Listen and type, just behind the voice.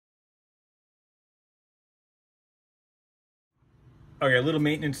Okay, a little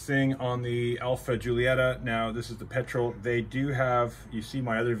maintenance thing on the Alfa Giulietta. Now, this is the petrol. They do have, you see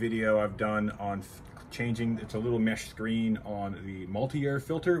my other video I've done on changing, it's a little mesh screen on the MultiAir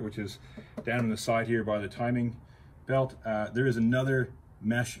filter, which is down on the side here by the timing belt. There is another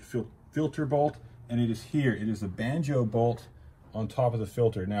mesh filter bolt, and it is here. It is the banjo bolt on top of the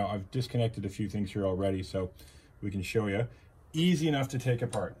filter. Now, I've disconnected a few things here already, so we can show you. Easy enough to take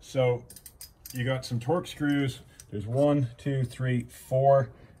apart. So you got some torque screws. There's 1, 2, 3, 4,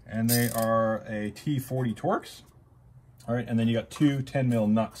 and they are a T40 Torx. All right, and then you got 2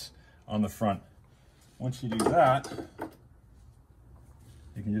 10mm nuts on the front. Once you do that,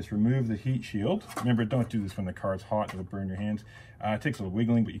 you can just remove the heat shield. Remember, don't do this when the car's hot, it'll burn your hands. It takes a little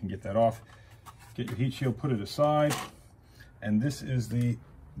wiggling, but you can get that off. Get your heat shield, put it aside, and this is the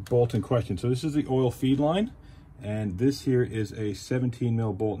bolt in question. So this is the oil feed line, and this here is a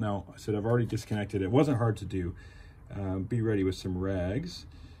 17mm bolt. Now, I said I've already disconnected it. It wasn't hard to do. Be ready with some rags,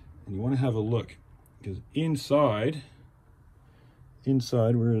 and you want to have a look, because inside,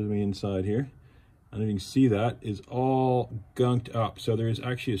 where is we inside here? I don't know if you can see that, is all gunked up. So there is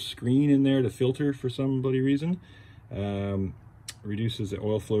actually a screen in there to filter for some bloody reason. Reduces the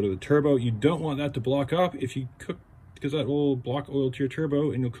oil flow to the turbo. You don't want that to block up if you cook, because that will block oil to your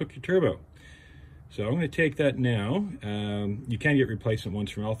turbo and you'll cook your turbo. So I'm going to take that now. You can get replacement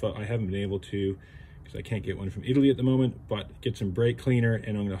ones from Alfa. I haven't been able to, because I can't get one from Italy at the moment, but get some brake cleaner,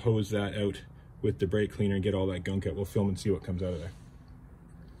 and I'm going to hose that out with the brake cleaner and get all that gunk out. We'll film and see what comes out of there.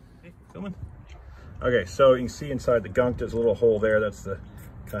 Okay, filming. Okay, so you can see inside the gunk, there's a little hole there. That's the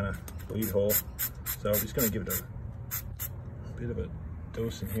kind of bleed hole. So I'm just going to give it a bit of a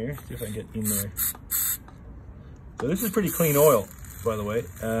dose in here, see if I can get in there. So this is pretty clean oil, by the way.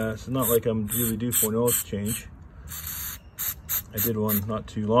 It's not like I'm really due for an oil change. I did one not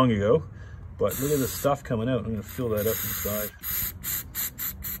too long ago, but look at the stuff coming out. I'm going to fill that up inside.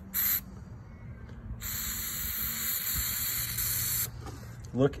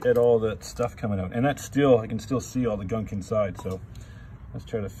 Look at all that stuff coming out, and that's still, I can still see all the gunk inside. So let's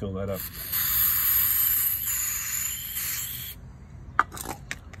try to fill that up.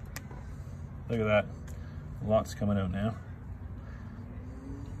 Look at that, lots coming out now.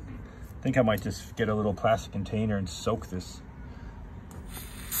 I think I might just get a little plastic container and soak this.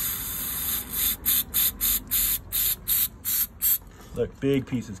 Look, big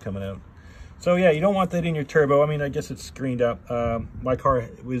pieces coming out. So yeah, you don't want that in your turbo. I mean, I guess it's screened up. My car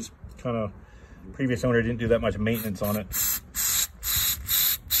was kind of, previous owner didn't do that much maintenance on it.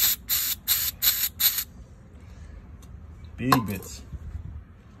 Big bits.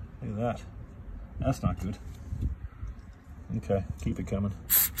 Look at that. That's not good. Okay, keep it coming.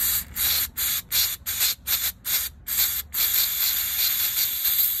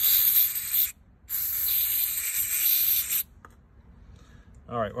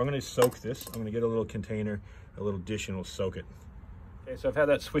 All right, well, I'm gonna soak this. I'm gonna get a little container, a little dish, and we'll soak it. Okay, so I've had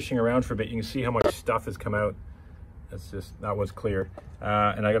that swishing around for a bit. You can see how much stuff has come out. That's just, that was clear.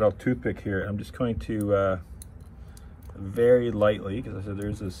 And I got a toothpick here. I'm just going to very lightly, because I said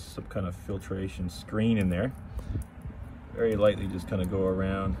there's this some kind of filtration screen in there. Very lightly just kind of go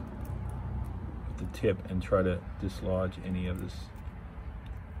around with the tip and try to dislodge any of this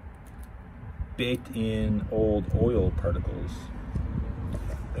baked in old oil particles.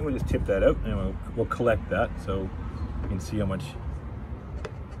 Then we'll just tip that out, and we'll collect that so you can see how much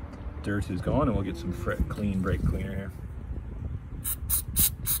dirt is gone, and we'll get some clean brake cleaner here.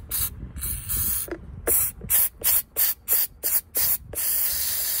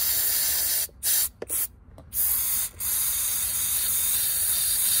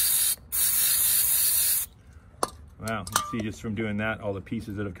 Wow, you can see just from doing that, all the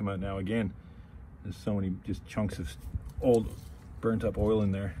pieces that have come out now. Again, there's so many just chunks of old burnt up oil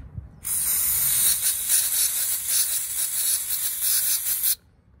in there.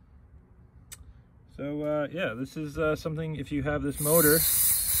 So yeah, this is something, if you have this motor,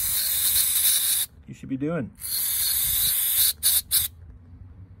 you should be doing.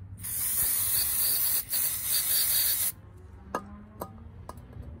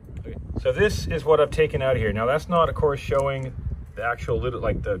 Okay, so this is what I've taken out of here. Now that's not, of course, showing the actual little,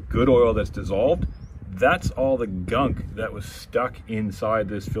 like the good oil that's dissolved. That's all the gunk that was stuck inside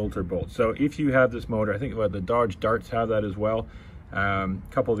this filter bolt. So if you have this motor, I think the Dodge Darts have that as well, a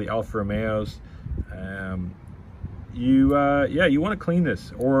couple of the Alfa Romeos, yeah, you want to clean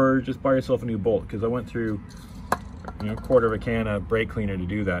this, or just buy yourself a new bolt, because I went through, you know, a quarter of a can of brake cleaner to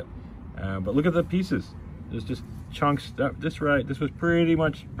do that. But look at the pieces. There's just chunks. This was pretty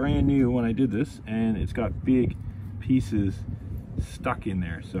much brand new when I did this, and it's got big pieces stuck in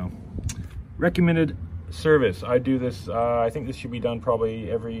there. So recommended service. I do this, I think this should be done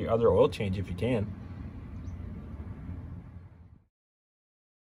probably every other oil change if you can.